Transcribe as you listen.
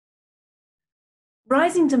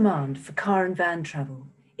Rising demand for car and van travel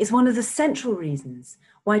is one of the central reasons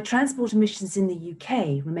why transport emissions in the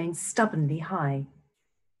UK remain stubbornly high.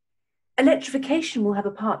 Electrification will have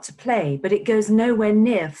a part to play, but it goes nowhere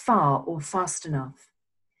near far or fast enough.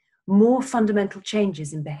 More fundamental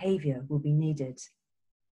changes in behaviour will be needed.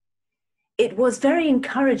 It was very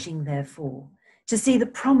encouraging, therefore, to see the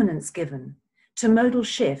prominence given to modal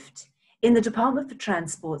shift in the Department for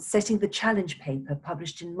Transport Setting the Challenge paper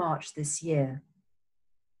published in March this year.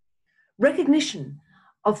 Recognition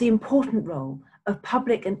of the important role of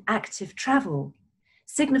public and active travel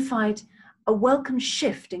signified a welcome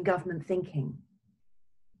shift in government thinking.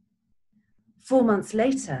 4 months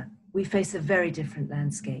later, we face a very different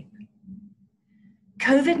landscape.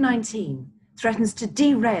 COVID-19 threatens to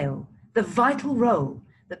derail the vital role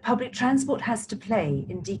that public transport has to play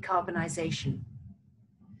in decarbonisation.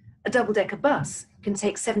 A double-decker bus can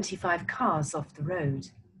take 75 cars off the road.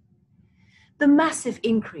 The massive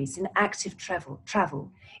increase in active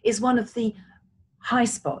travel is one of the high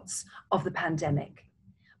spots of the pandemic,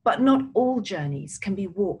 but not all journeys can be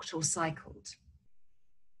walked or cycled.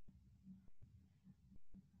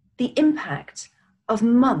 The impact of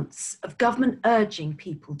months of government urging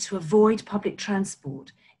people to avoid public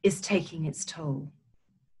transport is taking its toll.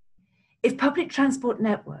 If public transport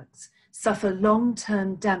networks suffer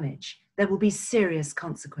long-term damage, there will be serious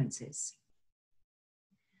consequences.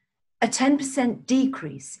 A 10%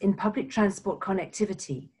 decrease in public transport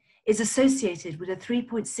connectivity is associated with a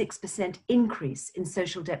 3.6% increase in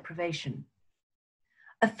social deprivation.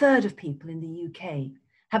 A third of people in the UK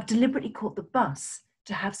have deliberately caught the bus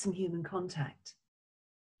to have some human contact.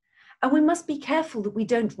 And we must be careful that we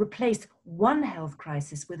don't replace one health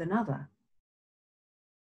crisis with another.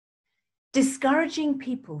 Discouraging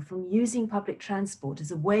people from using public transport as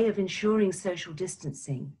a way of ensuring social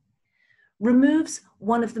distancing removes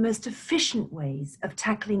one of the most efficient ways of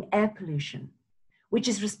tackling air pollution, which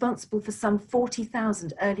is responsible for some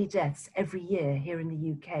 40,000 early deaths every year here in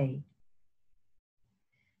the UK.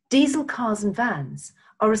 Diesel cars and vans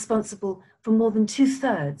are responsible for more than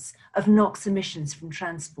 2/3 of NOx emissions from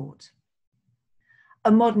transport.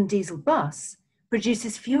 A modern diesel bus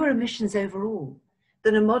produces fewer emissions overall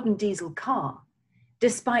than a modern diesel car,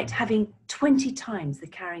 despite having 20 times the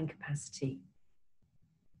carrying capacity.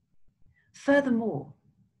 Furthermore,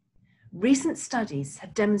 recent studies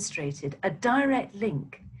have demonstrated a direct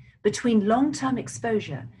link between long-term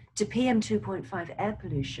exposure to PM2.5 air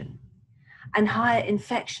pollution and higher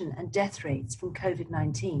infection and death rates from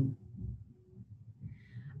COVID-19.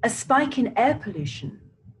 A spike in air pollution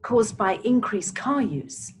caused by increased car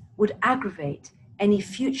use would aggravate any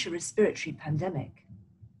future respiratory pandemic.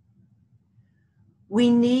 We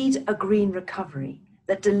need a green recovery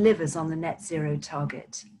that delivers on the net zero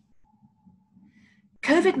target.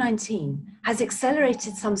 COVID-19 has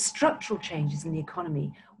accelerated some structural changes in the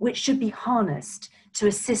economy which should be harnessed to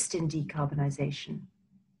assist in decarbonisation.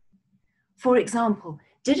 For example,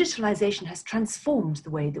 digitalisation has transformed the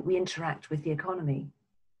way that we interact with the economy.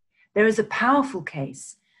 There is a powerful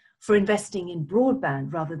case for investing in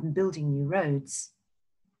broadband rather than building new roads.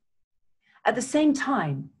 At the same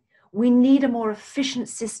time, we need a more efficient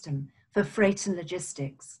system for freight and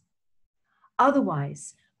logistics.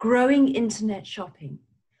 Otherwise, growing internet shopping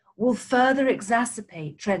will further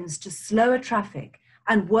exacerbate trends to slower traffic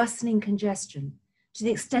and worsening congestion to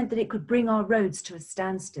the extent that it could bring our roads to a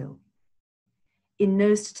standstill. In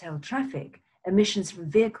nose-to-tail traffic, emissions from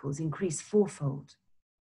vehicles increase fourfold.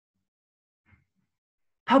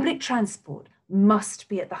 Public transport must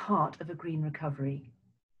be at the heart of a green recovery.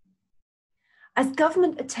 As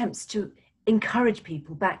government attempts to encourage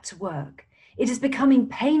people back to work, it is becoming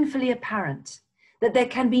painfully apparent that there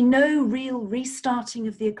can be no real restarting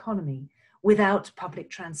of the economy without public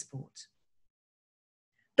transport.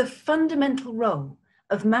 The fundamental role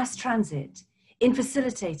of mass transit in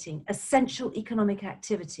facilitating essential economic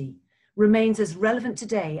activity remains as relevant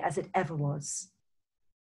today as it ever was.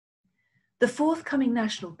 The forthcoming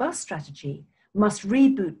national bus strategy must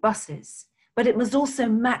reboot buses, but it must also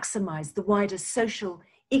maximise the wider social,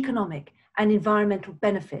 economic and environmental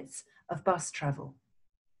benefits of bus travel.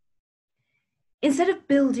 Instead of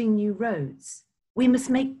building new roads, we must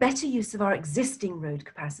make better use of our existing road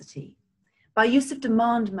capacity by use of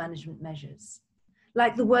demand management measures,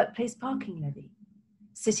 like the workplace parking levy,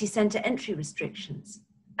 city centre entry restrictions,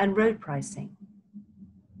 and road pricing.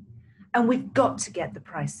 And we've got to get the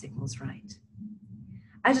price signals right.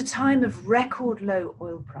 At a time of record low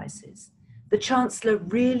oil prices, the Chancellor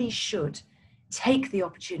really should take the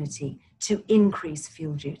opportunity to increase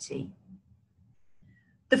fuel duty.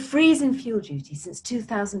 The freeze in fuel duty since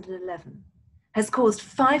 2011 has caused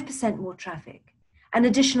 5% more traffic an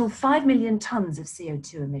additional 5 million tonnes of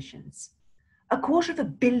CO2 emissions,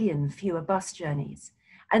 250 million fewer bus journeys,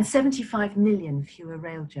 and 75 million fewer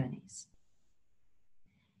rail journeys.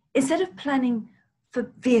 Instead of planning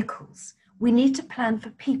for vehicles, we need to plan for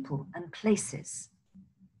people and places.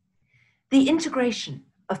 The integration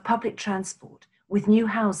of public transport with new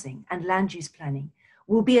housing and land use planning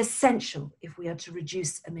will be essential if we are to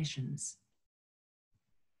reduce emissions.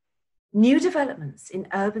 New developments in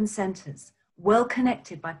urban centres, well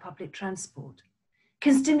connected by public transport,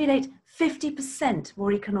 can stimulate 50%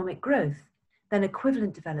 more economic growth than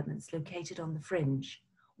equivalent developments located on the fringe,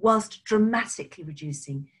 whilst dramatically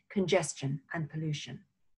reducing congestion and pollution.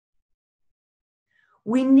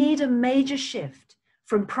 We need a major shift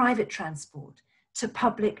from private transport to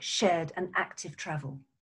public, shared and active travel.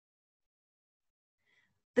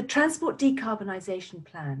 The Transport Decarbonisation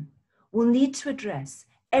Plan will need to address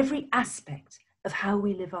every aspect of how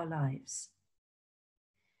we live our lives.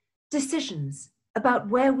 Decisions about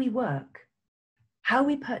where we work, how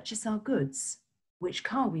we purchase our goods, which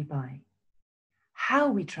car we buy, how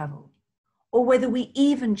we travel, or whether we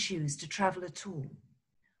even choose to travel at all,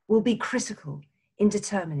 will be critical in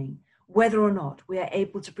determining whether or not we are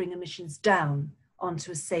able to bring emissions down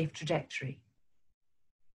onto a safe trajectory.